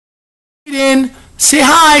Say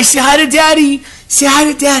hi. Say hi to Daddy. Say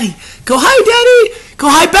hi to Daddy. Go hi, Daddy. Go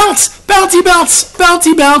hi, bounce. Bouncy, bounce.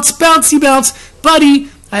 Bouncy, bounce. Bouncy, bounce. Buddy,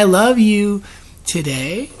 I love you.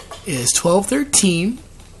 Today is 12/13.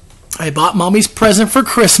 I bought Mommy's present for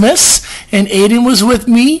Christmas, and Aiden was with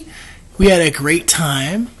me. We had a great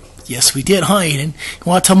time. Yes, we did, huh, Aiden? You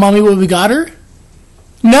want to tell Mommy what we got her?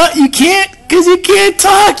 No, you can't, because you can't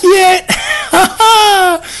talk yet.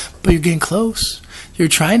 But you're getting close. You're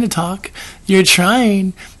trying to talk. You're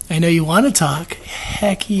trying. I know you want to talk.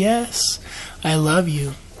 Heck yes. I love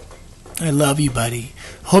you. I love you, buddy.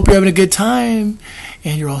 Hope you're having a good time.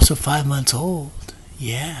 And you're also 5 months old.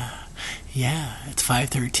 Yeah. It's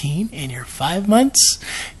 5/13, and you're 5 months,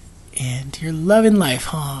 and you're loving life,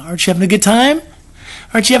 huh? Aren't you having a good time?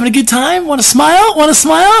 Aren't you having a good time? Want to smile? Want to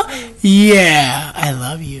smile? Yeah, I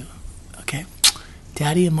love you. Okay.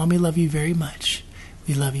 Daddy and Mommy love you very much.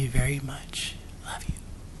 We love you very much. Love you.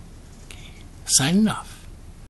 Okay. Signing off.